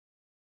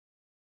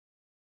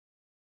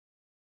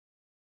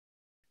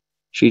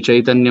Shri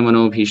Chaitanya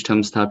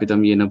Manobhishtam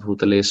Sthapitam Yena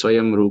Bhutale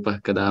Swayam Rupa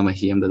Kada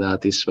Mahyam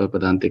Dadati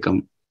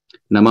Swapadantikam.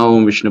 Nama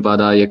Om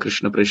Vishnupadaya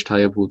Krishna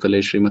Prishtaya Bhutale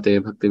Srimate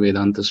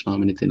Bhaktivedanta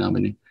Swaminiti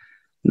Namane.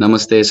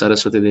 Namaste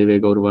Saraswati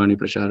Deve Gaurvani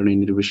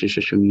Pracharani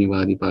Nirvishesha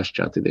Shunyavadi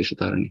Paschati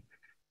Deshatarani.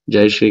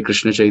 Jai Shri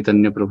Krishna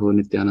Chaitanya Prabhu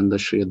Nityananda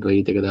Shri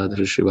Advaita Gadadhar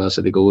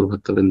Srivasadi Gaur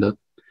Bhakta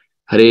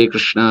Hare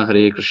Krishna,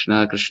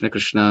 Krishna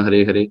Krishna,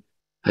 Hare Hare.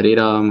 Hare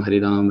Ram,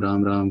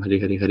 Ram Ram, Hare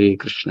Hare, Hare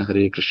Krishna,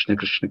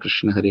 Krishna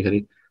Krishna, Hare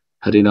Hare.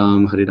 Hare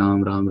Ram,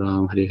 Ram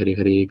Ram, Hare Hare,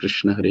 Hare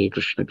Krishna,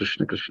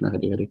 Krishna Krishna,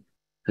 Hare Hare.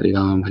 Hare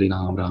Ram,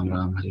 Ram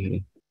Ram, Hare Hare.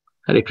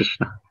 Hare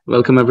Krishna.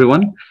 Welcome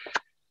everyone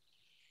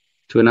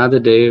to another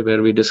day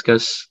where we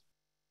discuss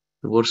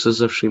the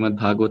verses of Srimad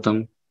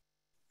Bhagavatam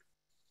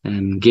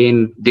and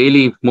gain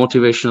daily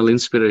motivational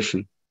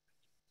inspiration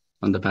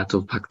on the path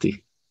of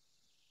bhakti.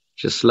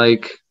 Just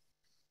like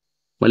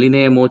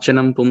Maline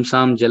Mochanam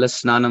Pumsam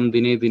Jalasnanam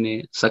Dine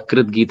Dine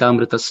Sakrit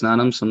Gitamrita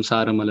Snanam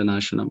Samsara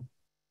Malanashanam.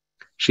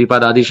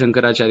 Sripad Adi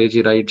Shankaracharya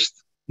ji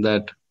writes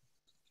that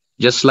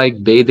just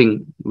like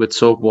bathing with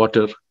soap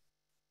water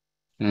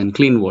and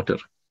clean water,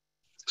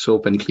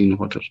 soap and clean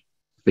water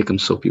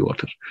becomes soapy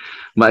water.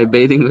 By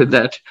bathing with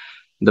that,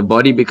 the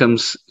body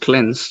becomes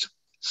cleansed.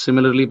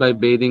 Similarly, by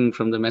bathing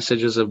from the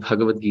messages of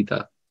Bhagavad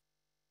Gita,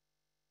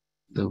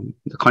 the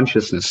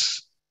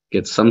consciousness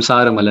gets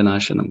samsara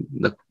malanashanam,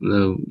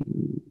 the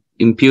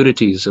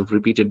impurities of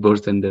repeated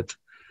birth and death,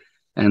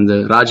 and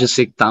the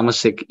rajasic,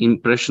 tamasic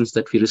impressions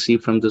that we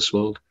receive from this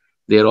world,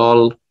 they're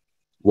all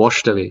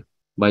washed away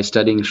by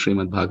studying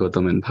Srimad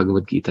Bhagavatam and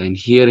Bhagavad Gita and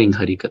hearing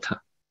Hari Katha.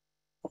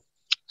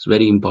 It's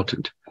very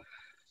important.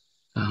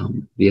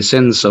 The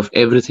essence of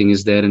everything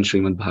is there in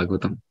Srimad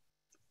Bhagavatam.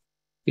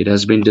 It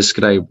has been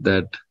described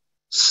that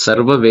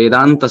Sarva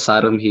Vedanta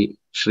Saramhi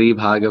Shri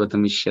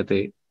Bhagavatam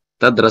Ishyate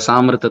Tad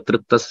Rasamrita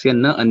Triptasya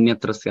Na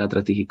Anyatra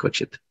Syadratihi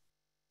Kvachit.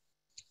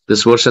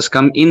 This verse has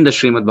come in the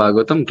Srimad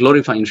Bhagavatam,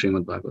 glorifying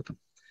Srimad Bhagavatam.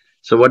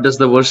 So what does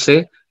the verse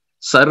say?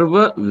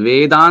 Sarva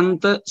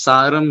Vedanta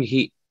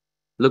Saramhi.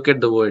 Look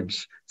at the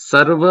words.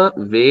 Sarva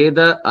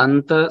Veda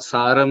Anta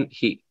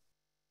Saramhi.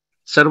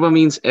 Sarva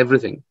means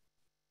everything.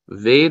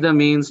 Veda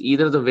means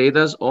either the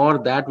Vedas or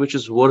that which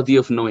is worthy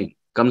of knowing.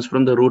 Comes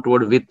from the root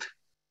word with.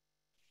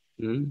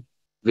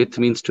 With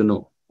means to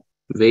know.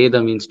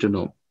 Veda means to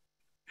know.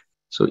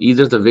 So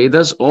either the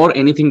Vedas or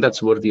anything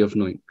that's worthy of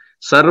knowing.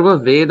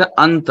 Sarva Veda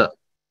Anta.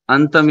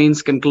 Anta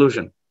means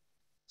conclusion.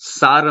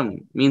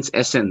 Saram means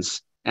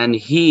essence. And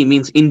he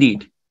means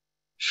indeed.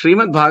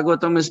 Srimad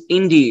Bhagavatam is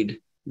indeed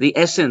the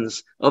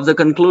essence of the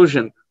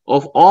conclusion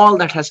of all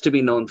that has to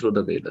be known through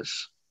the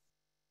Vedas.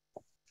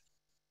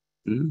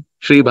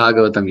 Shri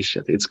Bhagavatam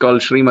Ishyate. It's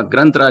called Srimad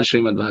Grantraj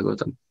Srimad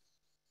Bhagavatam.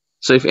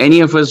 So if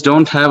any of us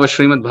don't have a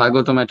Srimad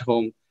Bhagavatam at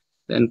home,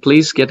 then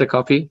please get a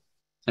copy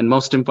and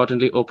most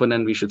importantly open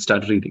and we should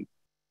start reading.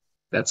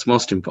 That's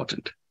most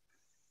important.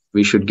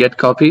 We should get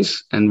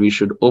copies and we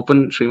should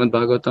open Srimad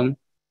Bhagavatam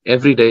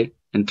every day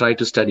and try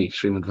to study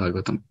Srimad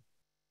Bhagavatam.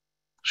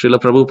 Srila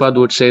Prabhupada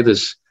would say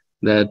this,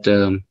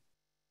 that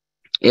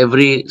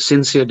every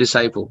sincere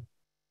disciple,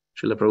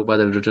 Srila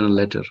Prabhupada had written a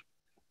letter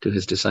to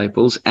his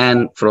disciples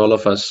and for all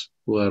of us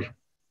who are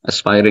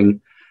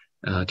aspiring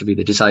to be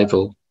the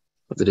disciple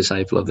of the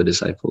disciple of the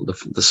disciple,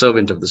 the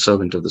servant of the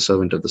servant of the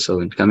servant of the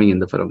servant coming in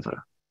the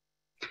parampara.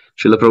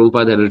 Srila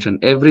Prabhupada had written,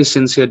 every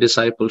sincere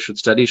disciple should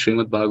study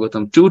Srimad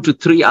Bhagavatam 2 to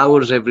 3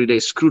 hours every day,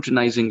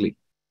 scrutinizingly,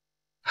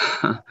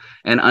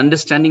 and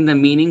understanding the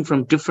meaning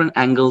from different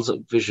angles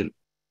of vision.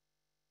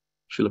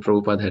 Srila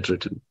Prabhupada had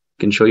written.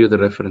 I can show you the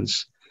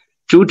reference.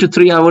 2 to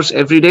 3 hours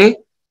every day.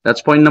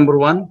 That's point number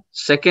 1.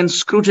 Second,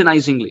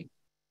 scrutinizingly,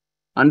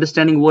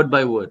 understanding word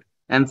by word.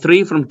 And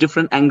 3, from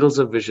different angles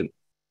of vision.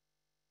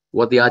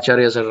 What the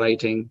acharyas are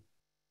writing,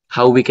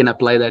 how we can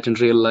apply that in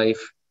real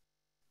life.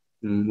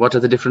 What are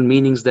the different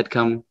meanings that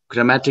come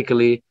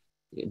grammatically,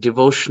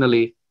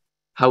 devotionally,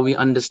 how we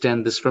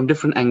understand this from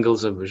different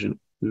angles of vision.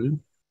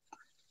 And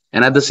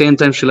at the same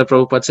time, Srila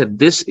Prabhupada said,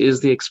 this is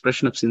the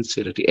expression of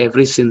sincerity,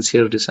 every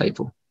sincere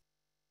disciple.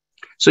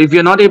 So if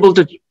you're not able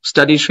to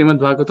study Srimad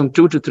Bhagavatam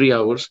 2 to 3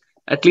 hours,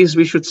 at least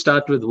we should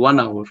start with 1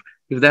 hour.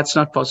 If that's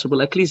not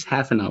possible, at least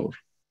half an hour.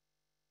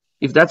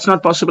 If that's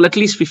not possible, at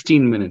least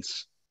 15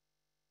 minutes.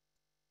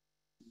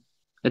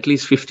 At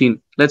least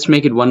 15. Let's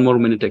make it 1 more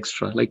minute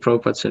extra, like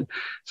Prabhupada said.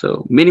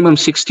 So minimum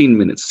 16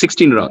 minutes,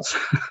 16 rounds.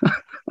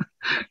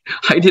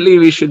 Ideally,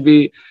 we should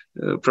be,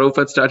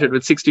 Prabhupada started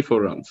with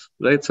 64 rounds,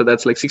 right? So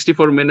that's like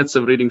 64 minutes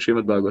of reading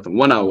Srimad Bhagavatam,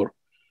 1 hour.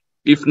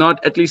 If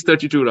not, at least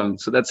 32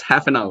 rounds. So that's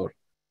half an hour.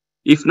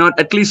 If not,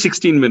 at least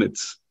 16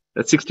 minutes.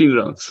 That's 16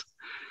 rounds.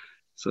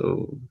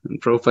 So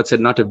Prabhupada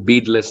said not a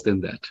bead less than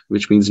that,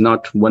 which means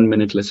not 1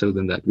 minute lesser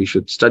than that. We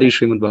should study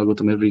Srimad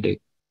Bhagavatam every day.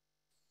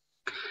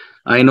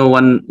 I know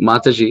one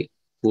Mataji,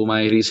 whom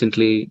I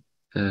recently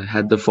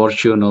had the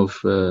fortune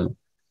of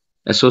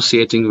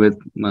associating with.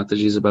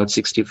 Mataji is about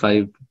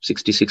 65,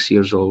 66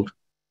 years old,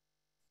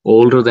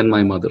 older than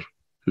my mother.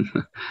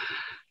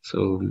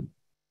 So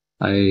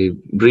I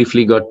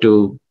briefly got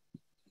to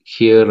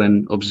hear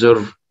and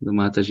observe the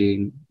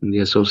Mataji in the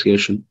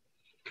association.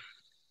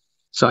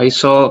 So I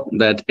saw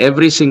that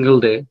every single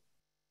day,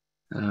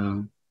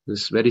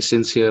 this very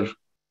sincere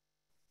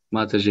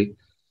Mataji,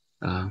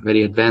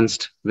 very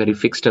advanced, very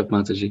fixed up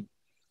Mataji,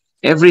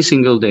 every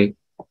single day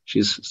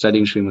she's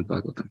studying Srimad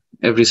Bhagavatam.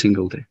 Every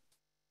single day.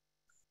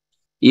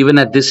 Even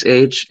at this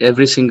age,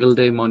 every single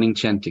day morning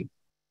chanting.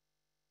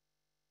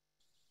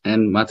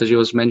 And Mataji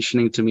was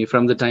mentioning to me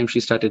from the time she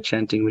started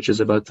chanting, which is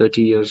about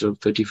 30 years or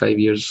 35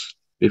 years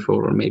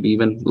before, or maybe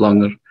even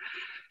longer.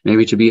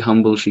 Maybe to be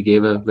humble, she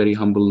gave a very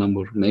humble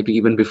number. Maybe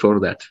even before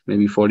that,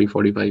 maybe 40,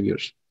 45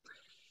 years.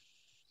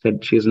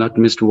 Said she has not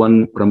missed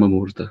one Brahma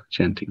Muhurta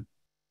chanting.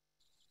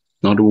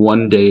 Not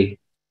one day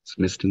it's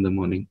missed in the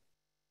morning.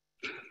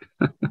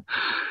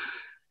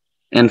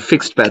 And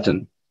fixed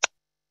pattern.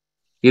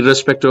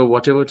 Irrespective of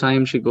whatever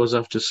time she goes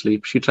off to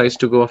sleep, she tries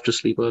to go off to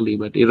sleep early,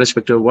 but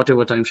irrespective of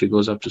whatever time she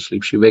goes off to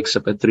sleep, she wakes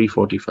up at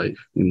 3:45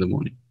 in the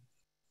morning.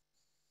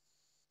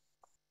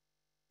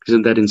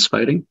 Isn't that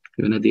inspiring?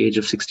 Even at the age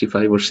of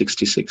 65 or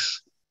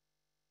 66.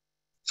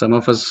 Some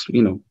of us,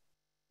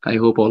 I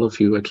hope all of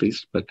you at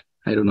least, but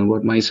I don't know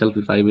about myself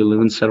if I will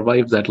even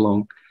survive that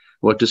long.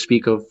 What to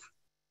speak of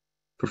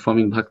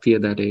performing bhakti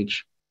at that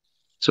age.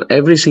 So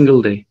every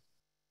single day,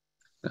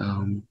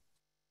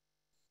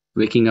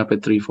 waking up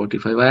at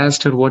 3:45. I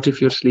asked her, what if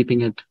you're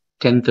sleeping at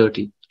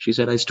 10:30? She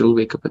said, I still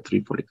wake up at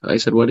 3:45. I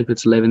said, what if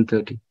it's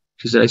 11:30?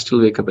 She said, I still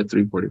wake up at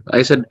 3:45.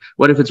 I said,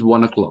 what if it's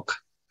 1 o'clock?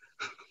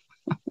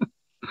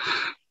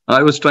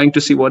 I was trying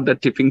to see what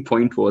that tipping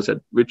point was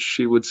at which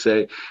she would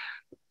say,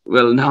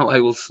 well, now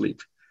I will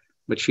sleep.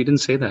 But she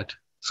didn't say that.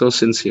 So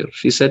sincere.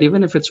 She said,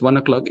 even if it's 1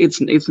 o'clock,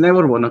 it's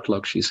never 1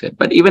 o'clock, she said.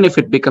 But even if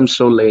it becomes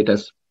so late,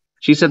 as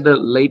she said, the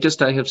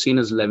latest I have seen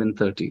is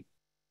 11:30.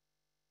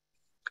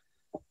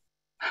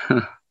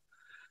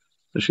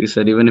 So she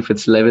said, even if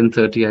it's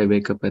 11:30, I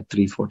wake up at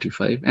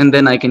 3:45, and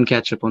then I can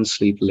catch up on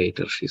sleep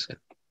later, she said.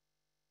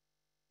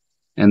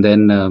 And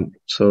then,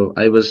 so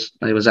I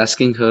was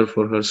asking her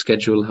for her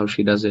schedule, how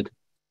she does it.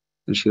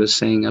 And she was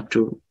saying up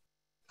to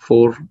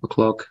 4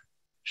 o'clock,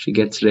 she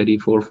gets ready,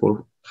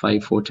 4:05,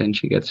 4:10,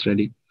 she gets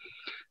ready.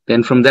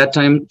 Then from that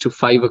time to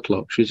 5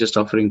 o'clock, she's just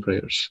offering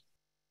prayers,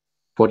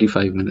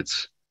 45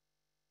 minutes.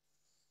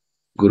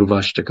 Guru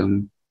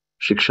Vashtakam,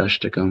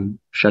 Shikshashtakam,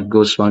 Shad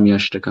Goswami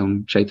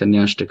Ashtakam,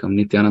 Chaitanya Ashtakam,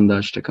 Nityananda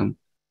Ashtakam.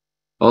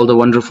 All the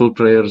wonderful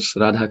prayers,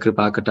 Radha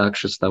Kripa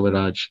Katakshas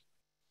Tavaraj,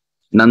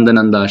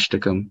 Nandananda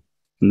Ashtakam,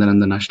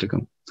 Nandananda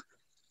Ashtakam.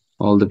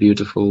 All the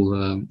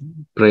beautiful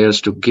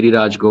prayers to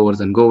Giriraj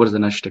Govardhan,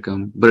 Govardhan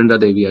Ashtakam, Brinda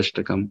Devi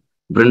Ashtakam,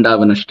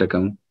 Brindavan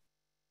Ashtakam,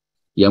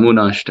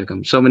 Yamuna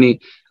Ashtakam. So many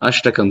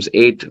Ashtakams,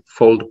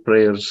 8-fold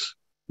prayers,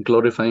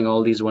 glorifying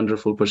all these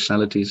wonderful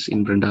personalities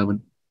in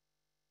Brindavan.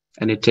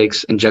 And it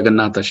takes, in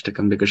Jagannath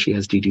Ashtakam, because she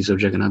has deities of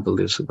Jagannath,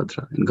 Baldev,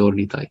 Subhadra, and Gaur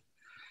Nitai.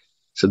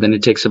 So then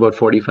it takes about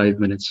 45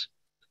 minutes.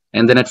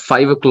 And then at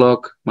 5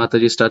 o'clock,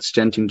 Mataji starts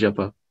chanting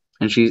japa.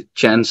 And she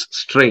chants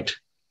straight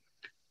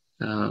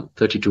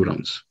 32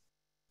 rounds.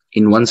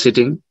 In one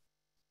sitting,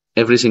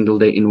 every single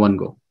day in one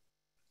go.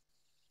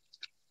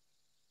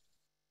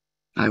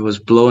 I was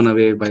blown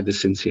away by the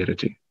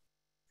sincerity.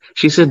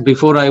 She said,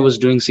 before I was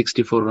doing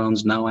 64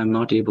 rounds, now I'm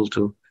not able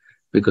to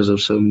because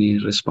of so many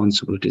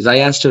responsibilities. I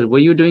asked her, were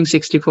you doing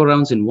 64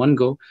 rounds in one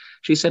go?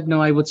 She said,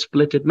 no, I would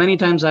split it. Many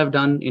times I've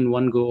done in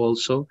one go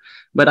also,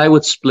 but I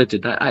would split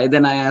it.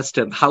 Then I asked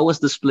her, how was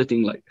the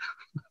splitting like?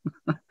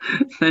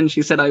 And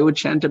she said, I would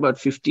chant about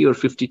 50 or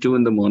 52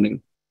 in the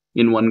morning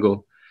in one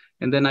go.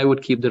 And then I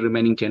would keep the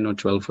remaining 10 or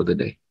 12 for the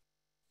day.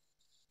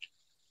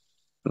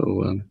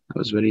 So I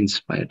was very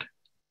inspired.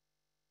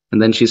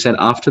 And then she said,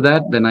 after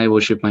that, then I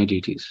worship my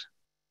deities.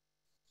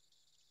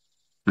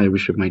 I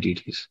worship my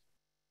deities.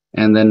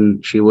 And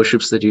then she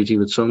worships the deity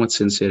with so much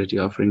sincerity,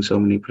 offering so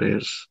many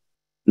prayers,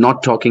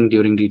 not talking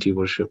during deity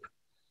worship,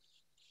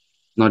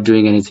 not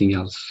doing anything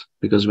else.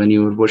 Because when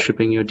you're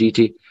worshipping your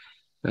deity,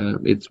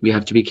 we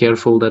have to be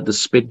careful that the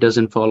spit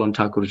doesn't fall on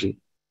Thakurji.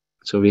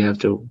 So we have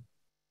to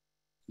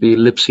be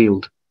lip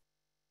sealed.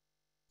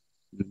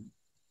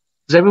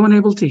 Is everyone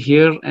able to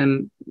hear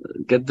and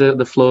get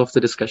the flow of the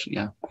discussion?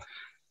 Yeah.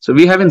 So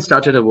we haven't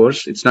started a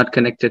verse. It's not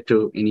connected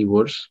to any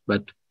verse,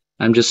 but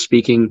I'm just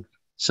speaking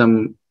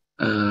some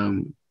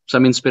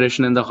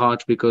inspiration in the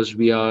heart because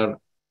we are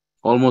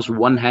almost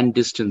one hand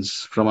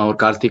distance from our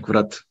Kartik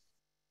Vrat,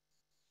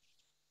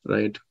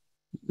 right?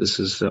 This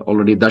is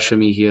already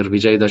Dashami here,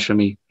 Vijay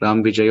Dashami,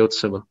 Ram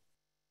Vijayotsava.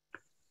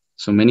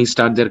 So many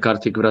start their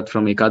Kartik Vrat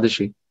from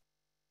Ekadashi,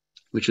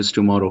 which is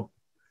tomorrow.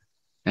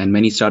 And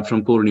many start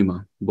from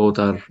Purnima. Both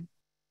are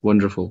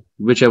wonderful,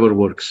 whichever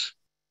works.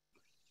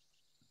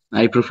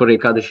 I prefer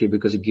Ekadashi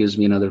because it gives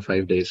me another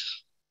 5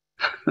 days.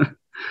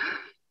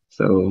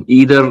 So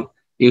either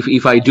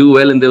if I do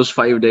well in those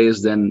 5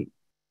 days, then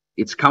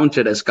it's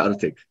counted as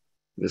Kartik,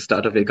 the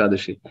start of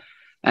Ekadashi.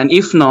 And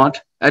if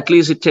not, at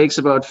least it takes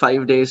about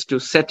 5 days to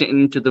set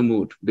into the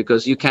mood,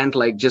 because you can't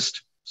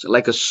just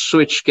like a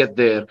switch get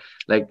there,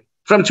 like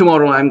from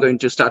tomorrow I'm going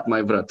to start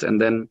my vrat,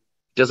 and then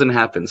it doesn't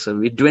happen. So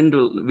we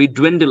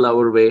dwindle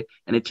our way,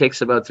 and it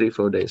takes about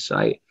 3-4 days. So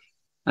I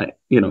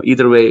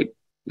either way,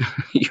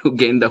 you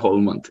gain the whole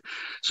month.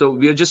 So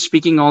we are just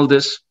speaking all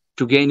this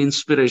to gain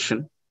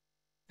inspiration.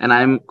 And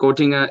I'm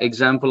quoting an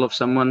example of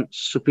someone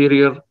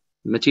superior,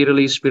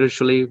 materially,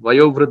 spiritually,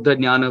 Vayovriddha,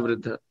 Jnana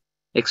Vriddha,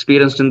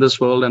 experienced in this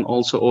world and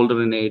also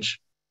older in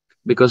age.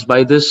 Because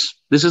by this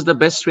is the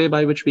best way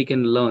by which we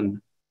can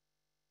learn.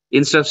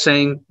 Instead of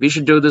saying we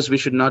should do this, we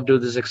should not do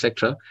this,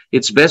 etc.,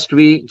 it's best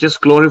we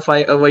just glorify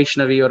a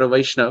Vaishnavi or a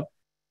Vaishnav.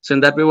 So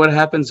in that way, what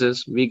happens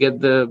is we get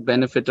the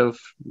benefit of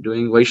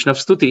doing Vaishnav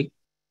Stuti.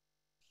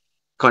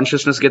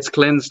 Consciousness gets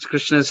cleansed.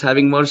 Krishna is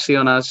having mercy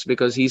on us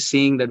because he's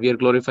seeing that we are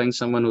glorifying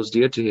someone who's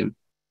dear to him.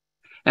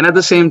 And at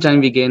the same time,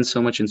 we gain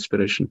so much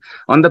inspiration.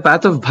 On the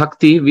path of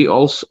bhakti, we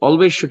also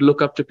always should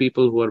look up to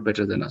people who are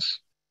better than us.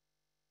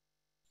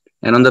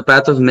 And on the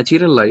path of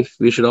material life,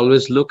 we should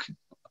always look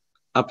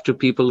up to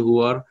people who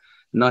are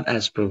not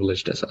as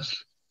privileged as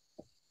us.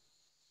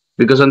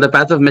 Because on the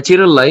path of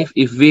material life,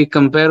 if we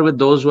compare with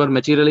those who are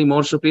materially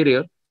more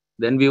superior,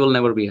 then we will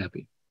never be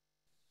happy.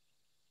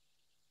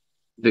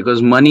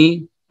 Because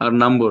money are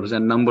numbers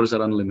and numbers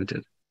are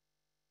unlimited.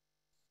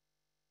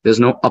 There's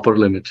no upper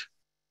limit.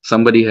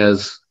 Somebody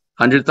has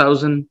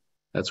 100,000,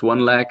 that's 1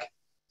 lakh.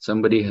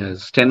 Somebody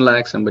has 10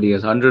 lakh, somebody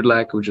has 100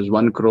 lakh, which is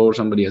 1 crore.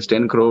 Somebody has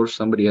 10 crores,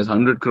 somebody has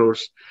 100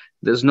 crores.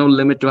 There's no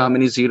limit to how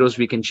many zeros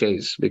we can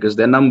chase because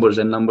they're numbers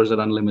and numbers are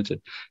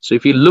unlimited. So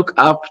if we look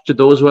up to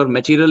those who are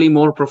materially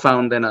more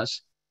profound than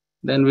us,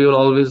 then we will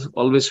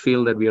always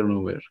feel that we are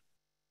nowhere.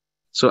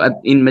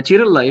 So in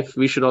material life,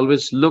 we should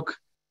always look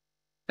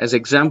as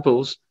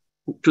examples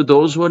to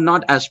those who are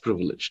not as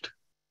privileged.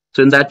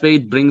 So in that way,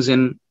 it brings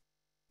in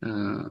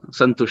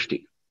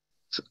santushti,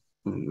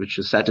 which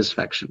is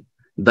satisfaction.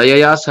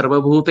 Dayaya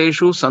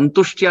sarvabhuteshu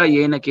santushtya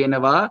yena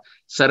kenava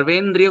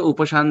sarvendriya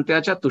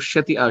upashantya cha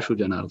tushyati ashu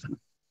janardhana.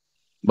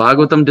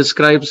 Bhagavatam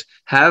describes,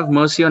 have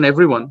mercy on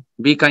everyone,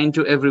 be kind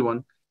to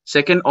everyone.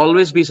 Second,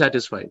 always be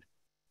satisfied.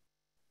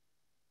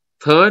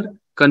 Third,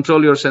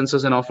 control your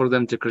senses and offer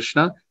them to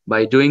Krishna.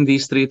 By doing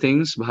these 3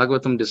 things,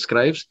 Bhagavatam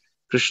describes,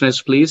 Krishna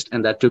is pleased,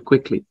 and that too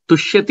quickly.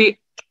 Tushyati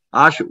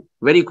ashu,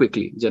 very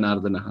quickly,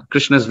 janardhana.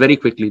 Krishna is very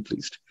quickly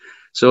pleased.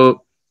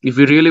 So if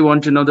we really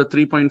want to know the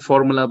 3-point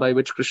formula by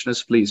which Krishna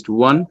is pleased,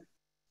 1,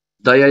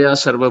 dayaya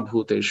sarva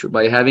bhuteshu,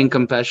 by having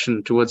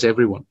compassion towards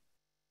everyone.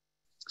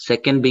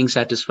 Second, being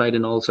satisfied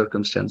in all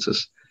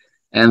circumstances.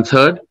 And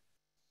third,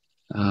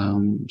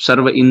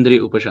 sarva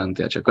indriya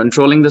upashantya,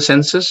 controlling the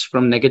senses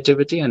from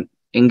negativity and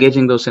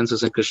engaging those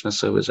senses in Krishna's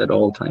service at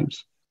all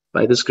times.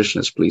 By this,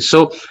 Krishna is pleased.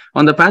 So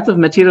on the path of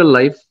material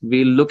life,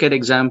 we look at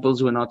examples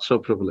who are not so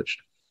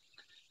privileged.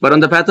 But on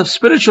the path of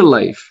spiritual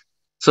life,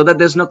 so that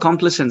there's no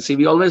complacency,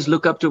 we always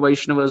look up to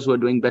Vaishnavas who are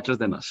doing better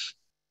than us.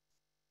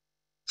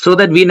 So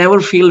that we never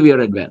feel we are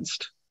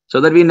advanced. So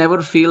that we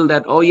never feel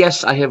that, oh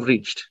yes, I have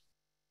reached.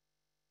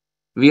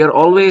 We are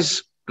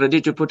always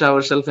ready to put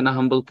ourselves in a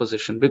humble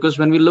position. Because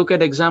when we look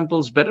at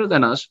examples better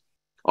than us,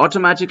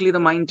 automatically the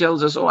mind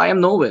tells us, oh, I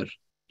am nowhere.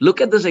 Look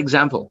at this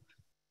example.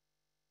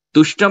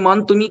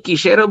 Tushtaman tumi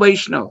kishera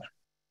Vaishnav.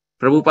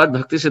 Prabhupada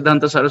Bhakti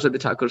Siddhanta Saraswati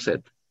Thakur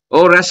said,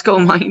 oh rascal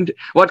mind,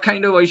 what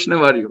kind of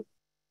Vaishnav are you?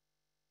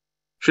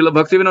 Srila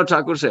Bhaktivinoda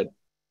Thakur said,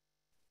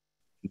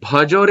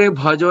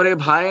 bhajore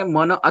bhai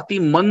mana ati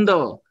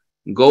manda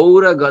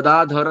gaura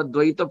gadadhara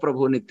dvaita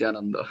prabhu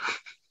nityananda.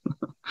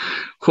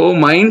 Oh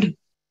mind,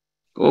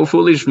 oh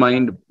foolish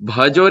mind,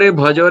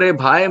 bhajore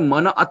bhai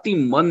mana ati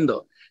manda.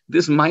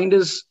 This mind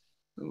is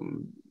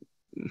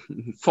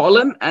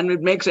fallen and it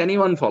makes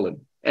anyone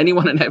fallen.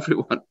 Anyone and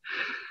everyone.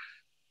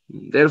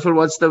 Therefore,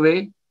 what's the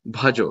way?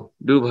 Bhajo,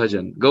 do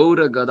bhajan.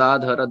 Gaura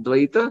gadadhara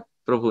dvaita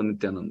prabhu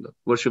nityananda.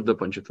 Worship the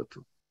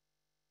Panchatattva.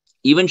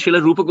 Even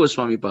Srila Rupa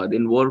Goswami Pad,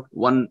 in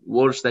one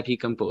verse that he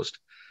composed,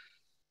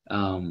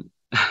 Srila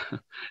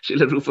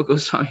Rupa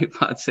Goswami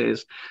Pad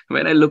says,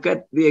 when I look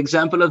at the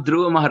example of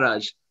Dhruva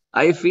Maharaj,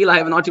 I feel I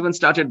have not even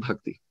started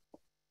bhakti.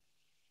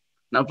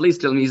 Now, please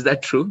tell me, is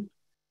that true?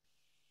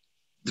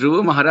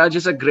 Dhruva Maharaj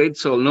is a great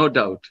soul, no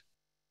doubt.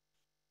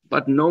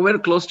 But nowhere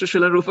close to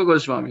Srila Rupa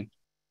Goswami.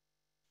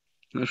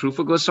 Now,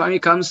 Rupa Goswami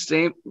comes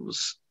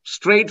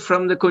straight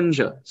from the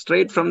Kunja,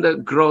 straight from the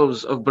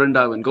groves of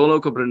Vrindavan,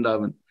 Goloka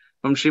Vrindavan,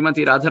 from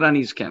Srimati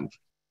Radharani's camp.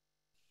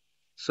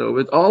 So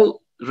with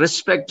all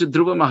respect to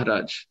Dhruva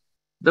Maharaj,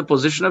 the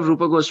position of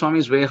Rupa Goswami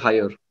is way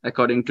higher,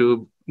 according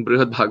to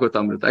Brihad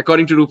Bhagavatamrita,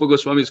 according to Rupa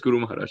Goswami's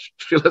Guru Maharaj,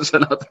 Srila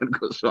Sanatana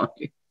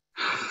Goswami.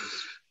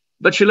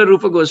 But Srila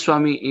Rupa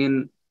Goswami,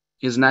 in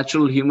his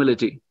natural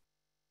humility,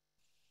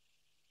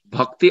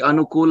 Bhakti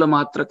Anukula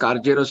Matra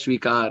Karjera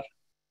Svikar,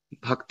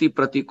 Bhakti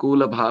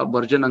Pratikula Bhav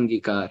Varjan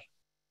Angikar,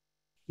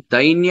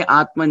 Dainya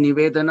Atma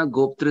Nivedana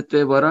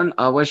Goptritve Varan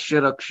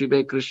Avashya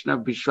Rakshibe Krishna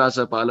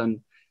Vishwasa Palan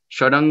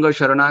Shadanga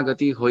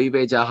Sharanagati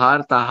Hoive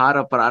Jahar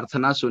Tahara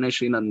Prarthana Sune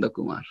Shri Nanda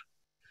Kumar.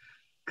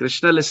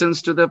 Krishna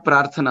listens to the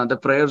prarthana, the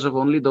prayers of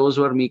only those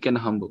who are meek and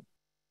humble.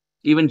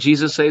 Even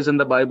Jesus says in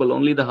the Bible,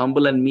 only the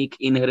humble and meek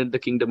inherit the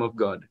kingdom of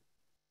God.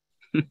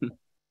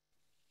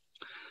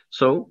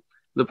 So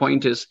the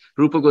point is,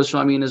 Rupa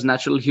Goswami in his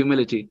natural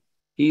humility,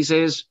 he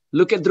says,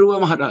 look at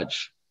Dhruva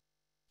Maharaj.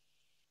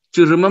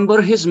 To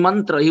remember his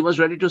mantra, he was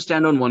ready to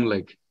stand on one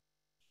leg.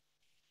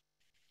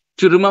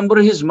 To remember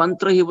his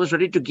mantra, he was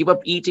ready to give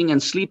up eating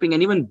and sleeping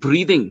and even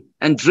breathing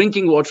and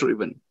drinking water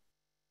even.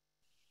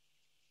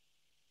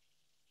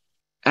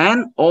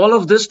 And all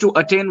of this to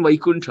attain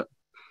Vaikuntha.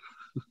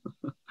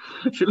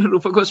 Srila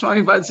Rupa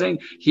Goswami was saying,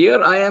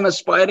 here I am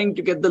aspiring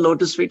to get the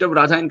lotus feet of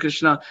Radha and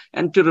Krishna,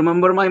 and to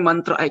remember my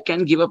mantra, I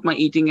can give up my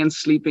eating and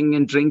sleeping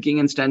and drinking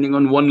and standing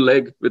on one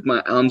leg with my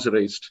arms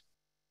raised.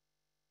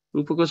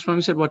 Rupa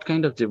Goswami said, what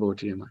kind of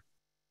devotee am I?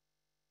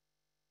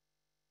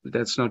 But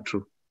that's not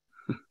true.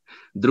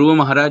 Dhruva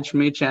Maharaj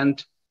may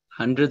chant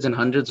hundreds and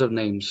hundreds of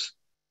names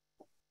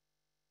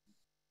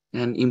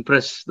and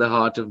impress the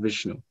heart of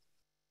Vishnu.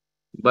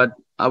 But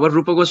our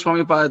Rupa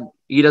Goswami Pad,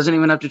 he doesn't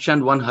even have to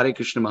chant one Hare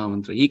Krishna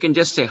Mahamantra. He can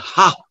just say,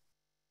 ha!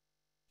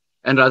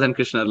 And Radha and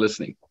Krishna are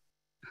listening.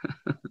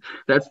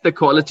 That's the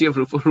quality of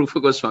Rupa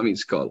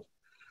Goswami's call.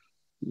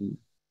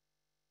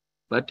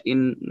 But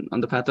on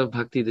the path of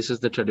bhakti, this is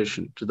the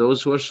tradition. To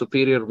those who are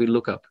superior, we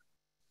look up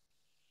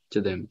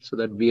to them so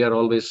that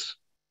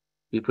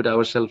we put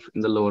ourselves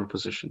in the lower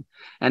position.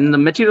 And in the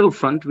material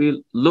front,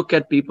 we look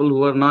at people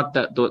who are not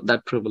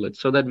that privileged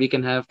so that we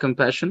can have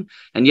compassion.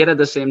 And yet at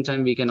the same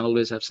time, we can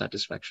always have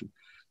satisfaction.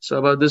 So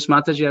about this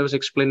Mataji, I was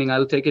explaining,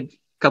 I'll take it a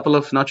couple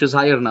of notches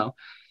higher now.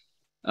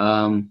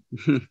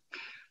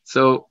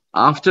 So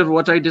after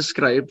what I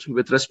described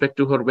with respect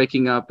to her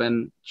waking up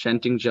and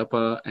chanting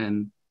japa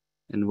and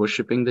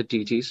worshipping the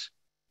deities,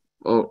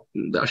 or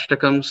the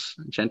ashtakams,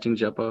 chanting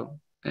japa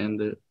and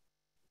the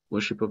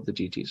worship of the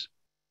deities.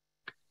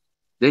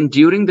 Then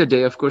during the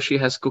day, of course, she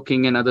has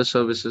cooking and other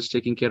services,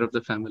 taking care of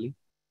the family.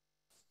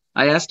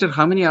 I asked her,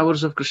 how many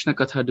hours of Krishna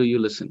Katha do you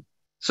listen?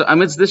 So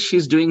amidst this,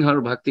 she's doing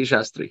her Bhakti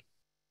Shastri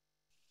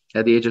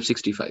at the age of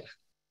 65.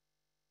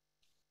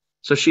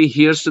 So she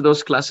hears to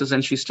those classes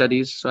and she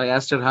studies. So I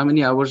asked her, how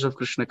many hours of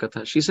Krishna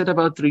Katha? She said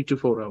about 3 to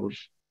 4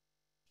 hours.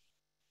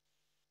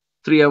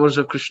 3 hours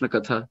of Krishna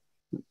Katha,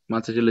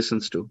 Mataji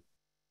listens to.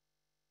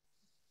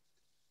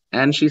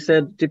 And she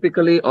said,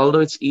 typically, although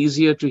it's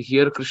easier to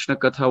hear Krishna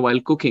Katha while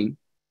cooking,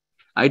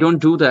 I don't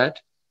do that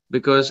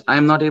because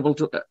I'm not able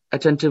to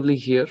attentively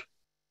hear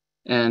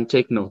and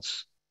take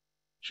notes.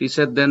 She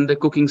said, then the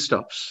cooking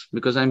stops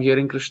because I'm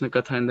hearing Krishna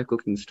Katha and the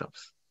cooking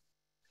stops.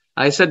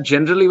 I said,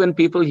 generally, when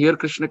people hear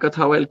Krishna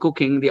Katha while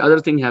cooking, the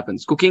other thing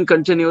happens. Cooking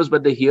continues,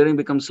 but the hearing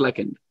becomes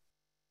slackened.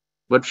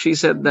 But she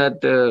said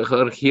that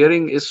her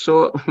hearing is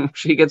so,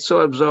 she gets so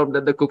absorbed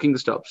that the cooking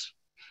stops.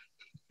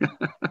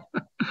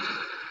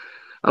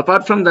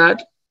 Apart from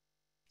that,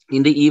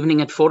 in the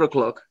evening at 4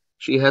 o'clock,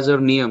 she has her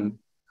niyam,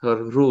 her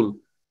rule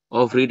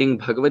of reading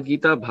Bhagavad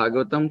Gita,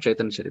 Bhagavatam,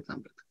 Chaitanya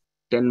Charitamrita.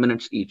 10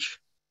 minutes each.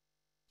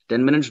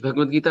 10 minutes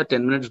Bhagavad Gita,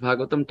 10 minutes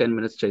Bhagavatam, 10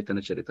 minutes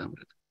Chaitanya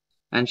Charitamrita.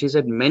 And she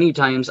said, many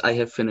times I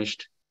have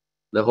finished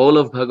the whole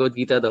of Bhagavad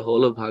Gita, the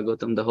whole of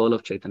Bhagavatam, the whole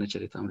of Chaitanya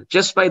Charitamrita.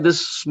 Just by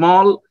this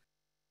small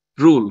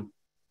rule,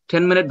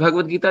 10-minute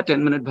Bhagavad Gita,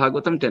 10-minute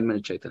Bhagavatam,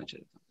 10-minute Chaitanya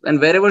Charitamrita. And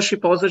wherever she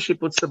pauses, she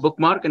puts the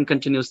bookmark and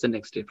continues the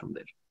next day from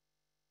there.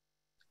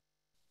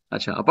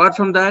 Achha. Apart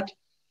from that,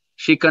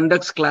 she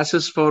conducts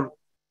classes for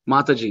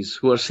Matajis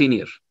who are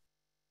senior.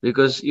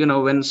 Because,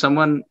 when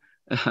someone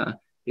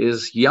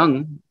is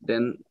young,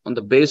 then on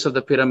the base of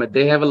the pyramid,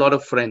 they have a lot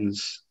of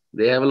friends.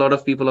 They have a lot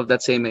of people of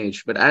that same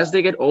age. But as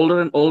they get older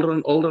and older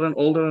and older and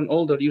older and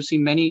older, you see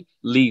many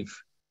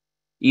leave.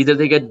 Either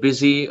they get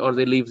busy or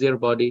they leave their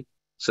body.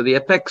 So the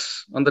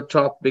apex on the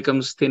top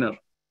becomes thinner.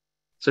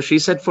 So she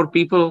said, for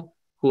people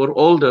who are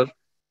older,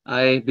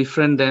 I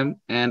befriend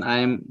them and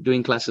I'm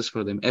doing classes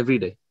for them every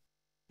day.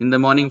 In the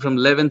morning from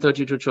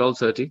 11:30 to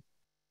 12:30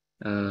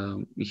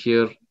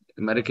 here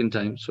American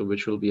time, so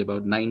which will be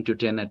about 9 to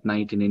 10 at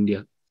night in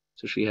India.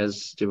 So she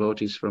has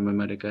devotees from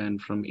America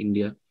and from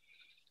India,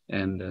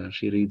 and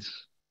she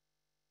reads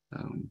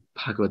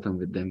Bhagavatam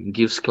with them,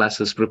 gives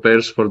classes,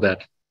 prepares for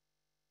that,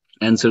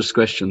 answers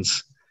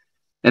questions.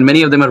 And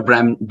many of them are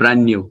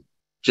brand new,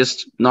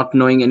 just not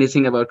knowing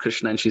anything about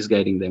Krishna, and she's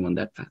guiding them on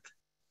that path.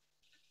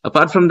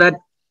 Apart from that,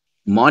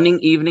 morning,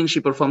 evening, she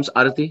performs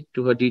arati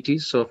to her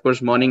deities. So, of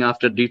course, morning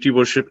after deity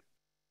worship,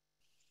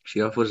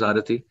 she offers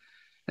arati.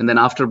 And then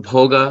after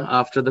bhoga,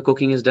 after the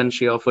cooking is done,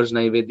 she offers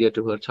naivedya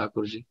to her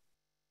Thakurji.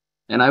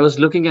 And I was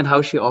looking at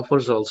how she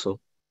offers also.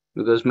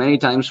 Because many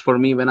times for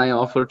me, when I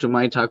offer to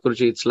my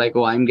Thakurji, it's like,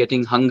 oh, I'm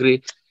getting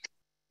hungry.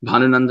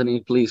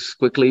 Bhanunandani, please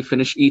quickly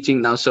finish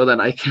eating now so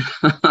that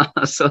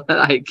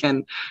I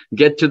can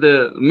get to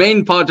the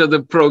main part of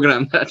the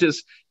program, that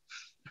is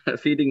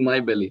feeding my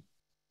belly.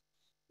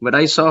 But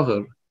I saw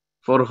her.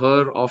 For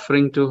her,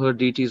 offering to her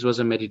deities was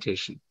a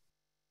meditation.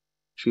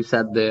 She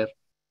sat there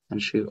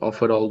and she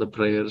offered all the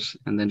prayers,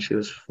 and then she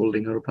was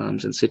folding her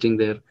palms and sitting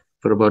there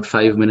for about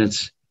 5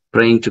 minutes,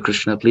 praying to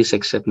Krishna, please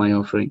accept my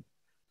offering.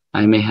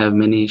 I may have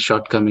many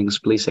shortcomings,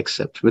 please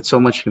accept, with so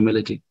much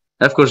humility.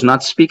 Of course,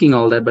 not speaking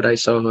all that, but I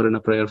saw her in a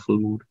prayerful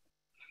mood.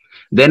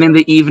 Then in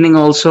the evening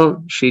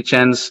also, she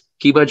chants,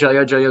 Kiba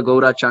Jaya Jaya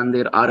Gaura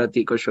Chandir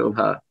Arati Ko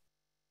Shobha.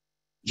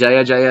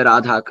 Jaya Jaya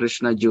Radha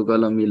Krishna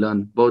Jugala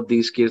Milan. Both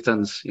these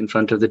kirtans in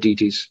front of the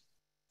deities.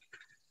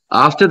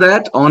 After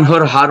that, on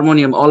her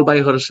harmonium, all by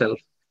herself,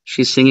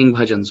 she's singing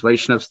bhajans,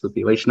 Vaishnav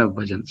Stuti, Vaishnav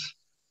bhajans.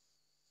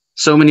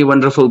 So many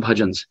wonderful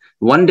bhajans.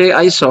 One day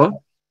I saw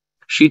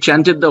she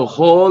chanted the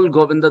whole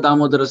Govinda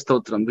Damodara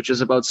Stotram, which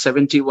is about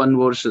 71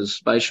 verses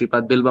by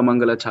Sripad Bilba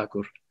Mangala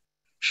Thakur.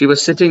 She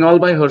was sitting all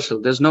by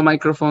herself. There's no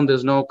microphone,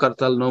 there's no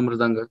kartal, no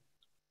mridanga.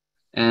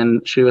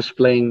 And she was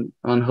playing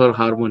on her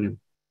harmonium.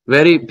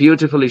 Very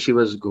beautifully, she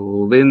was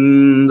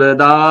Govinda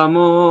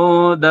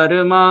Damodar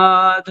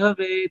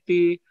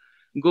Madhaveti,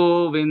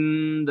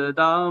 Govinda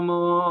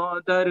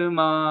Damodar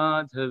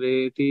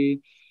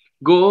Madhaveti,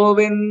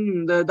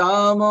 Govinda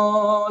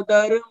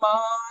Damodar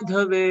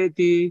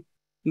Madhaveti,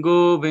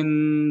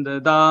 Govinda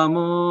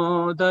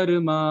Damodar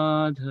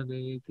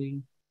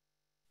Madhaveti.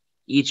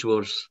 Each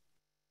verse.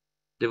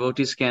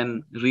 Devotees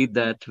can read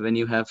that when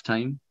you have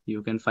time.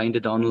 You can find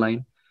it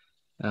online.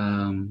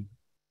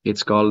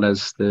 It's called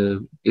as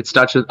it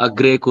starts with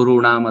Agre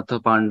Kurunam Atha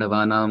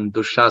Pandavanam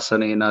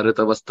Dushasanena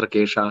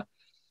Ritavastrakesha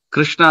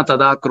Krishna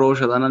Tada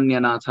Krosha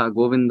Dananyanatha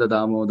Govinda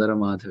Damodara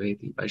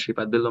Madhaveti by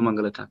Sripad Bilva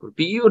Mangala Thakur.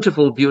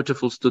 Beautiful,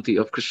 beautiful stuti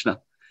of Krishna.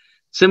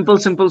 Simple,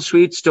 simple,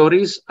 sweet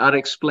stories are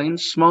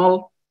explained,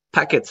 small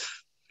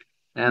packets.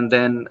 And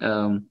then,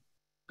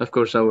 of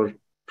course, our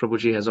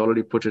Prabhuji has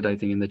already put it, I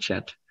think, in the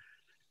chat.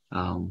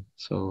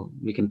 So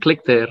you can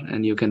click there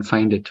and you can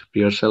find it for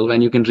yourself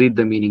and you can read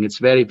the meaning. It's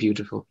very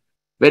beautiful.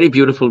 Very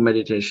beautiful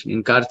meditation.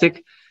 In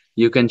Kartik,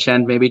 you can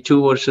chant maybe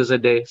 2 verses a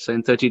day. So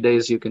in 30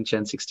 days, you can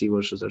chant 60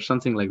 verses or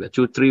something like that.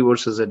 2-3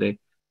 verses a day.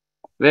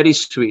 Very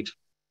sweet.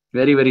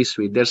 Very, very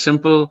sweet. They're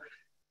simple,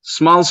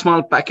 small,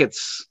 small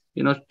packets.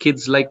 You know,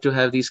 kids like to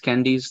have these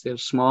candies. They're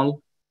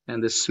small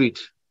and they're sweet.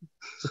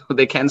 So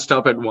they can't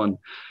stop at one.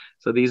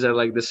 So these are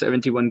like the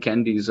 71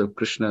 candies of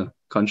Krishna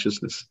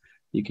consciousness.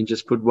 You can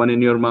just put one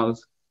in your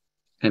mouth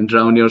and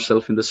drown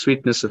yourself in the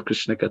sweetness of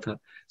Krishna Katha.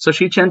 So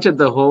she chanted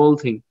the whole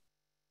thing.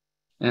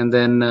 And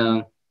then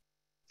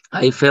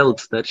I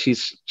felt that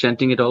she's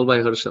chanting it all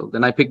by herself.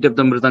 Then I picked up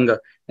the mridanga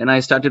and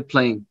I started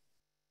playing.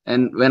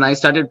 And when I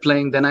started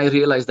playing, then I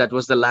realized that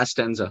was the last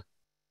stanza.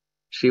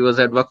 She was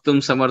at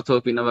Vaktum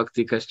Samartho Pina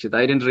Vakti Kaschit.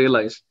 I didn't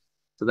realize.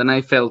 So then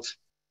I felt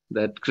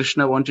that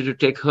Krishna wanted to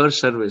take her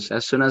service.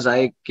 As soon as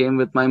I came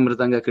with my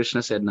mridanga,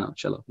 Krishna said, now,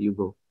 chalo, you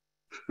go.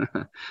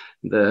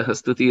 The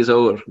stuti is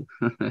over.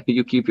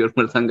 You keep your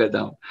mridanga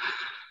down.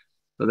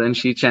 So then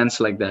she chants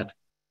like that.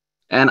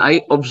 And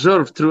I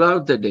observed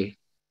throughout the day,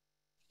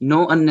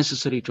 no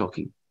unnecessary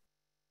talking.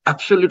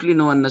 Absolutely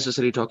no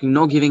unnecessary talking.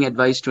 No giving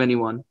advice to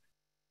anyone.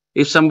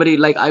 If somebody,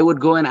 like I would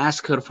go and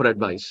ask her for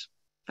advice.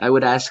 I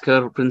would ask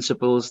her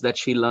principles that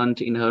she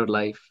learned in her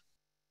life.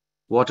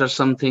 What are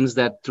some things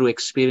that through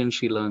experience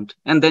she learned?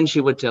 And then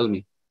she would tell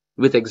me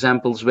with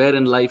examples where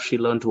in life she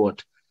learned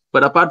what.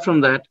 But apart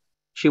from that,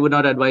 she would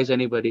not advise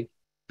anybody,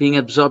 being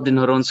absorbed in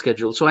her own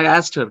schedule. So I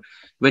asked her,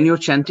 when you're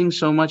chanting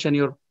so much and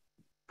you're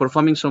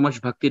performing so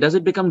much bhakti, does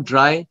it become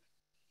dry?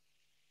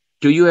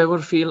 Do you ever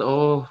feel,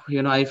 oh,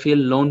 I feel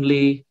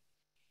lonely,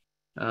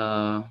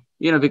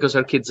 because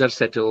her kids are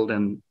settled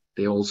and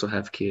they also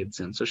have kids.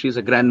 And so she's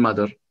a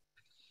grandmother.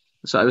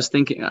 So I was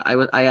thinking,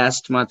 I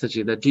asked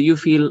Mataji that, do you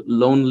feel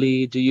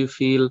lonely? Do you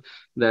feel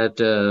that,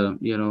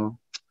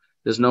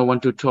 there's no one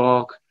to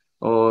talk,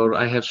 or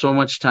I have so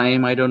much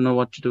time, I don't know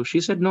what to do? She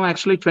said, no,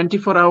 actually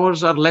 24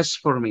 hours are less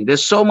for me.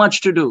 There's so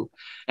much to do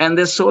and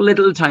there's so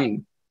little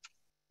time.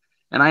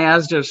 And I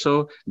asked her,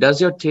 so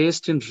does your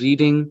taste in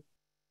reading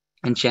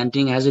and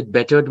chanting, has it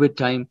bettered with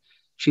time?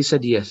 She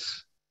said,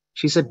 yes.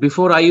 She said,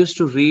 before I used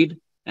to read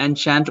and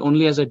chant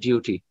only as a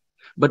duty,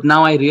 but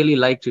now I really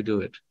like to do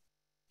it.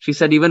 She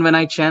said, even when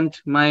I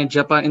chant my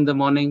japa in the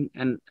morning,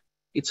 and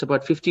it's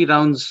about 50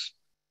 rounds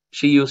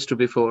she used to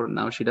before,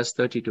 now she does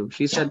 32.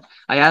 She said,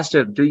 I asked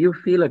her, do you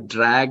feel a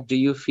drag? Do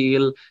you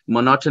feel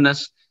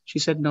monotonous? She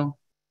said, no.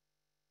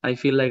 I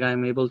feel like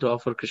I'm able to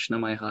offer Krishna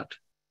my heart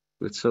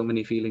with so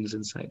many feelings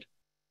inside.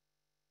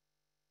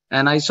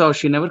 And I saw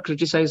she never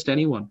criticized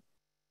anyone.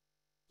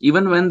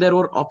 Even when there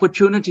were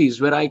opportunities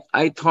where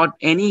I thought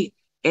any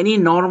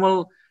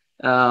normal,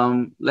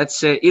 let's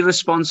say,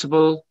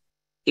 irresponsible,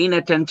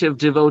 inattentive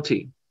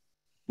devotee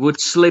would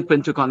slip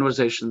into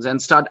conversations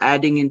and start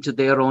adding into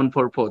their own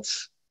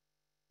purports.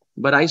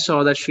 But I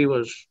saw that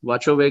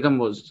Vacho Vegam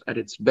was at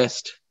its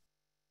best.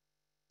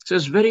 So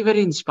it's very,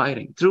 very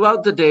inspiring.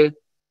 Throughout the day,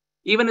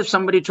 even if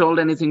somebody told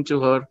anything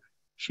to her,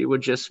 she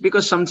would just,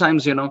 because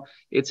sometimes,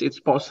 it's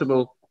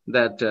possible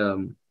that,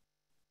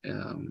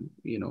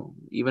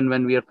 even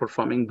when we are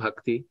performing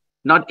bhakti,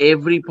 not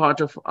every part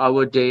of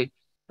our day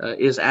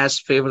is as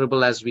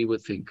favorable as we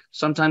would think.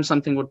 Sometimes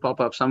something would pop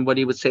up.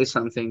 Somebody would say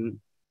something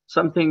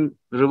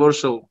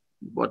reversal,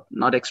 what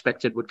not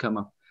expected would come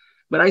up.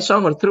 But I saw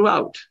her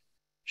throughout.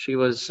 She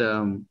was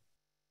very,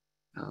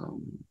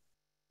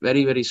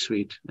 very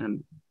sweet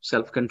and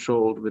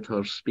self-controlled with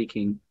her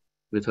speaking,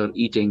 with her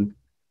eating.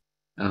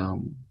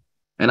 And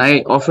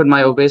I offered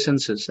my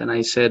obeisances and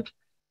I said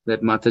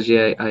that,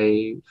 Mataji,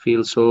 I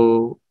feel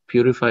so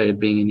purified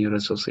being in your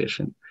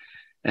association.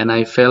 And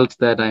I felt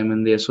that I'm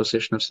in the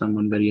association of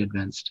someone very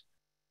advanced.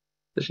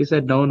 So she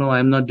said, no,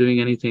 I'm not doing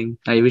anything.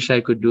 I wish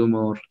I could do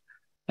more.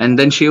 And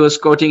then she was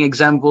quoting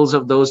examples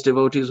of those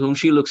devotees whom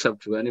she looks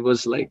up to. And it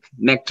was like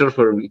nectar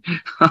for me.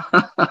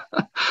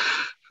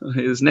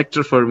 It was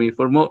nectar for me,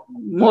 for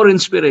more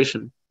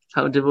inspiration,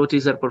 how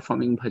devotees are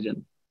performing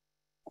bhajan.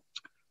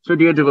 So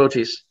dear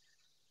devotees,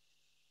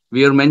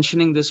 we are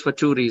mentioning this for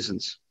two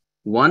reasons.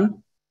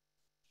 One,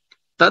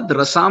 tad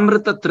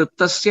rasamrita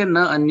triptasya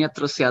na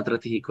anyatra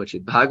syadratihi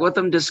kvachit.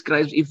 Bhagavatam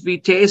describes if we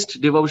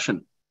taste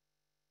devotion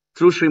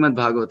through Srimad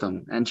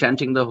Bhagavatam and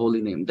chanting the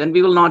holy name, then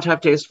we will not have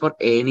taste for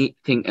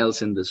anything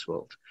else in this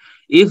world.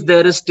 If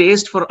there is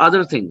taste for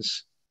other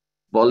things,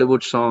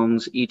 Bollywood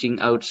songs, eating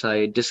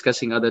outside,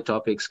 discussing other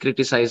topics,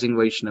 criticizing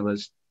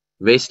Vaishnavas,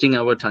 wasting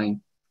our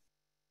time,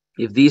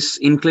 if these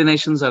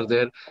inclinations are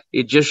there,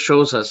 it just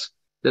shows us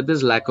that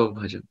there's lack of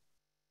bhajan.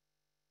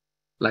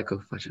 Lack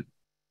of bhajan.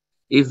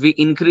 If we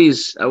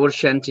increase our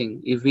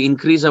chanting, if we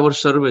increase our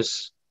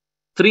service,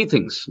 three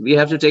things. We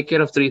have to take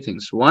care of three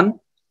things. One,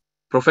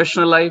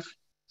 professional life.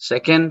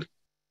 Second,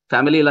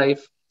 family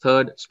life.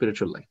 Third,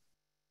 spiritual life.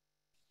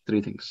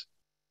 Three things.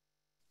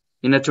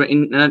 In a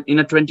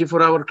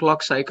 24-hour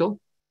clock cycle,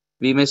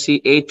 we may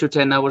see 8 to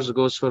 10 hours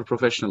goes for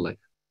professional life.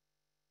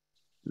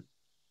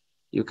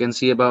 You can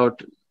see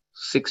about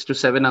 6 to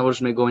 7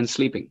 hours may go in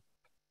sleeping.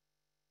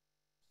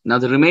 Now,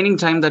 the remaining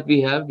time that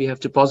we have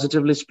to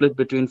positively split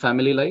between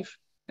family life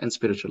and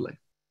spiritual life.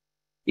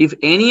 If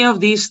any of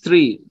these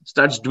three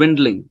starts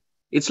dwindling,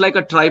 it's like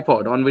a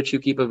tripod on which you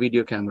keep a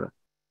video camera.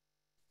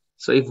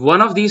 So if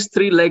one of these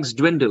three legs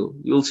dwindle,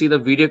 you'll see the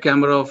video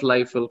camera of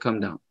life will come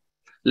down.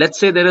 Let's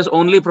say there is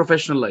only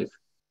professional life.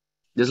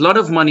 There's a lot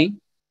of money,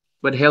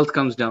 but health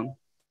comes down.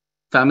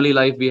 Family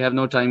life, we have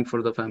no time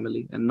for the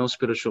family and no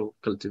spiritual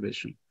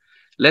cultivation.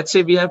 Let's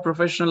say we have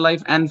professional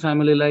life and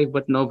family life,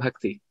 but no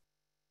bhakti.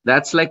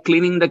 That's like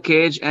cleaning the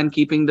cage and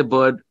keeping the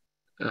bird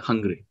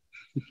hungry.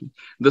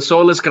 The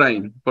soul is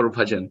crying for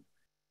bhajan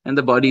and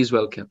the body is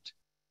well kept.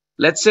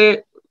 Let's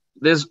say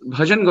there's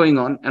bhajan going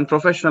on and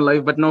professional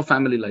life, but no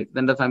family life.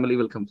 Then the family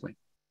will complain.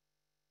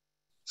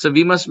 So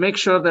we must make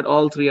sure that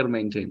all three are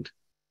maintained.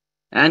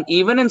 And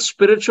even in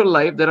spiritual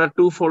life, there are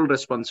twofold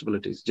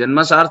responsibilities.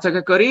 Janma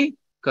sarthaka kari,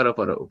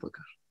 karapara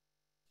upakar.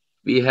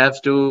 We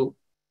have to,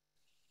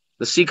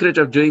 the secret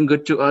of doing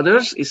good to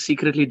others is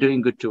secretly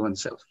doing good to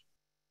oneself,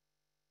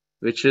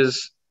 which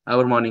is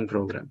our morning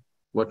program,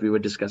 what we were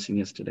discussing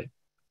yesterday.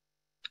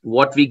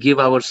 What we give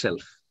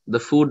ourselves, the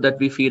food that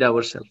we feed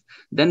ourselves,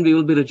 then we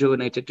will be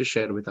rejuvenated to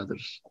share with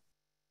others.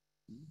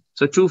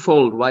 So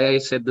twofold, why I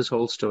said this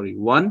whole story.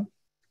 One,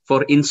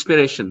 for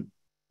inspiration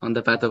on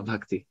the path of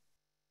bhakti.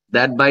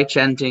 That by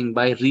chanting,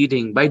 by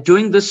reading, by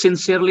doing this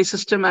sincerely,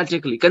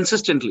 systematically,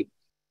 consistently.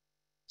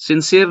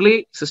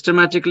 Sincerely,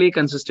 systematically,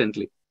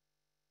 consistently.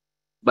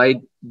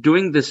 By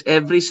doing this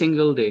every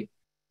single day,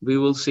 we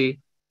will see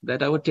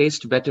that our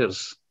taste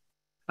betters.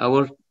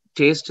 Our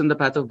taste in the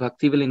path of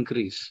bhakti will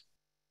increase.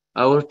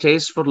 Our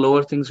taste for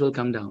lower things will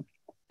come down.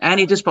 And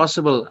it is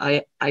possible.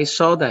 I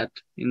saw that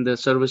in the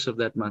service of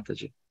that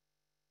Mataji.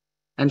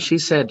 And she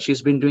said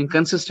she's been doing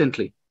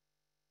consistently.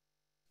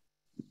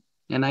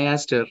 And I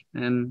asked her,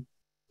 and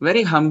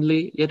very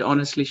humbly, yet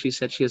honestly, she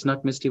said she has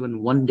not missed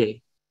even one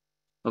day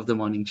of the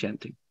morning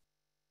chanting,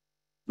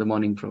 the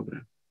morning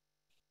program.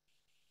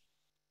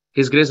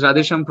 His Grace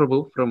Radhesham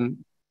Prabhu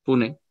from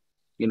Pune,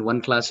 in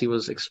one class he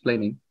was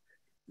explaining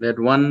that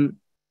one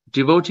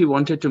devotee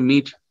wanted to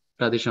meet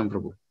Radhesham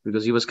Prabhu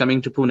because he was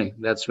coming to Pune.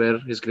 That's where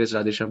His Grace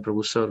Radhesham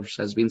Prabhu serves,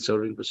 has been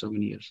serving for so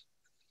many years.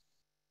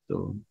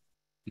 So,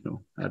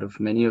 out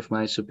of many of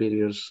my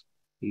superiors,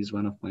 he's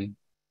one of my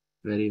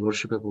very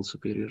worshipable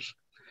superiors.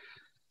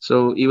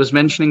 So he was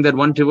mentioning that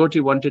one devotee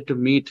wanted to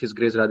meet His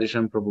Grace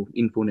Radhesham Prabhu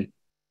in Pune.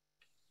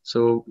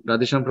 So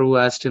Radhesham Prabhu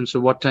asked him, so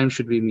what time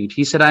should we meet?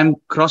 He said, I'm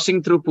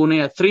crossing through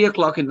Pune at 3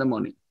 o'clock in the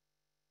morning.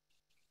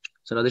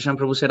 So Radhesham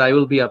Prabhu said, I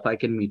will be up, I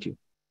can meet you.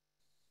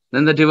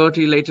 Then the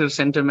devotee later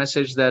sent a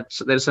message that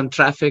there's some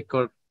traffic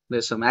or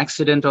there's some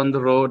accident on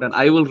the road and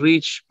I will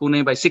reach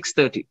Pune by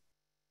 6:30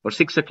 or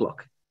 6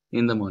 o'clock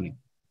in the morning.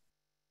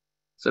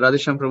 So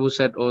Radhesham Prabhu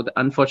said,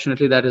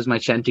 unfortunately, that is my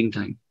chanting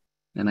time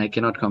and I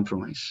cannot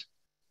compromise.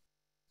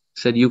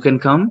 He said, you can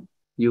come,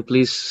 you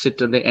please sit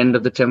at the end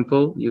of the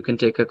temple, you can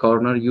take a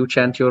corner, you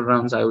chant your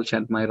rounds, I will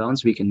chant my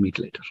rounds, we can meet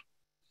later.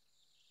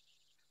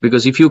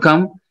 Because if you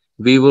come,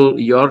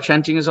 your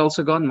chanting is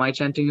also gone, my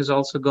chanting is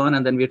also gone,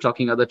 and then we're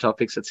talking other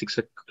topics at 6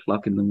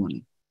 o'clock in the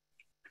morning.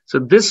 So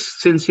this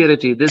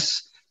sincerity,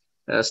 this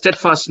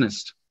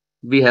steadfastness,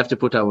 we have to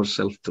put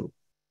ourselves through.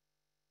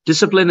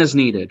 Discipline is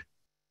needed.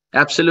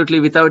 Absolutely,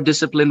 without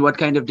discipline, what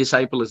kind of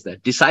disciple is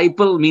that?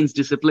 Disciple means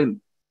discipline.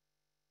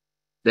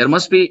 There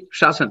must be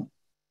shasan.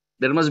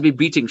 There must be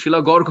beating.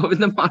 Srila Gaur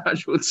Govinda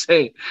Maharaj would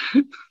say,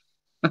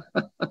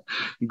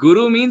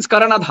 Guru means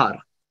karanadhar.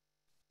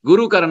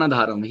 Guru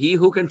karanadharam, he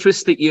who can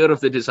twist the ear of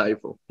the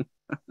disciple.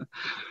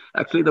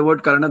 Actually, the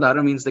word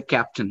karanadhara means the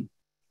captain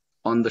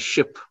on the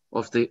ship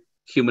of the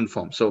human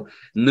form. So,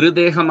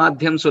 nrideha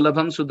madhyam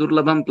sulabham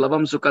sudurlabham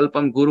plavam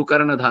sukalpam guru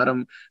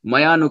karanadharam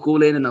maya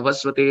nukulena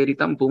navasvate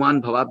ritam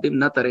puman bhavabdim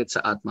na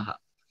taretsa atmaha.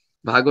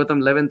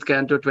 Bhagavatam 11th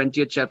canto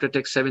 20th chapter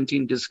text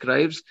 17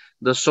 describes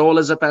the soul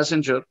as a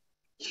passenger,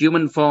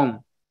 human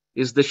form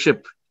is the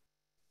ship,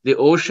 the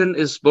ocean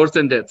is birth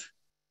and death,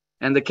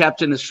 and the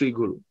captain is Sri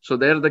Guru. So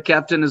there the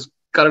captain is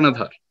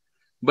Karnadhar.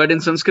 But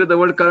in Sanskrit, the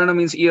word Karna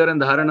means ear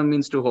and Dharana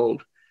means to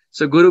hold.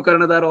 So Guru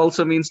Karnadhar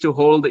also means to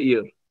hold the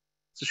ear.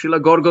 So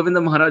Srila Gaur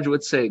Govinda Maharaj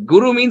would say,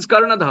 Guru means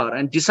Karnadhar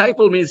and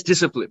disciple means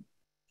discipline.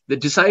 The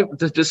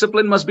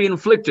discipline must be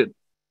inflicted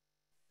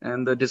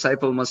and the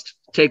disciple must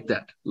take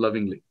that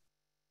lovingly.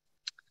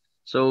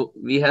 So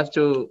we have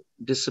to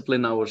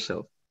discipline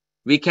ourselves.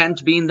 We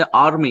can't be in the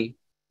army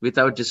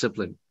without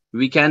discipline.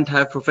 We can't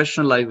have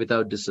professional life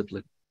without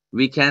discipline.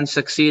 We can't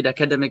succeed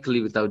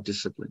academically without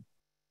discipline.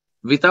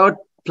 Without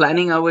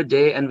planning our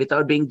day and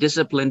without being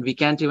disciplined, we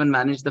can't even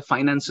manage the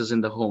finances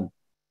in the home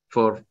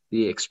for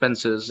the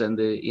expenses and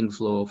the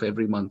inflow of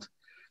every month.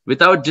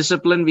 Without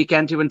discipline, we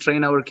can't even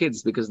train our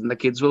kids because then the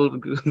kids will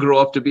grow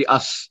up to be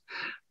us.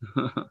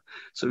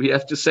 So we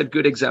have to set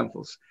good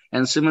examples.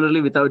 And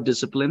similarly, without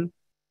discipline,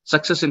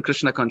 success in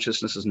Krishna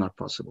consciousness is not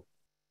possible.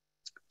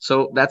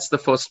 So that's the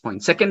first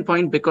point. Second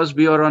point, because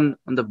we are on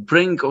the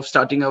brink of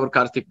starting our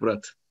Kartik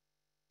Vrat,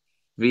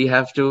 we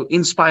have to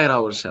inspire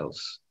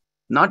ourselves,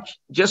 not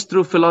just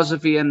through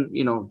philosophy and,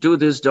 do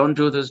this, don't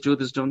do this, do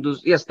this, don't do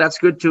this. Yes, that's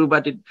good too,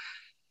 but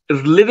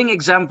living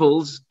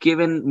examples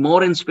given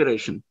more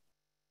inspiration,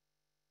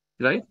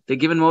 right? They're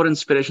given more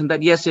inspiration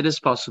that, yes, it is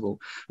possible.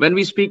 When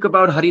we speak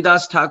about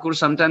Haridas Thakur,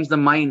 sometimes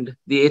the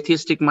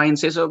atheistic mind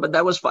says, oh, but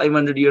that was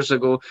 500 years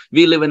ago.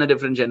 We live in a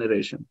different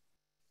generation.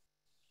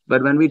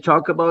 But when we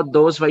talk about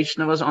those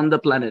Vaishnavas on the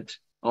planet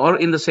or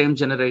in the same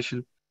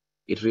generation,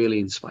 it really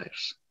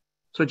inspires.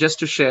 So just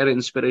to share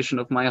inspiration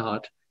of my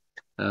heart,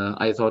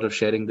 I thought of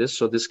sharing this.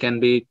 So this can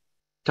be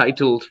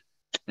titled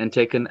and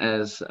taken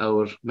as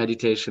our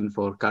meditation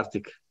for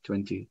Kartik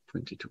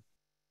 2022.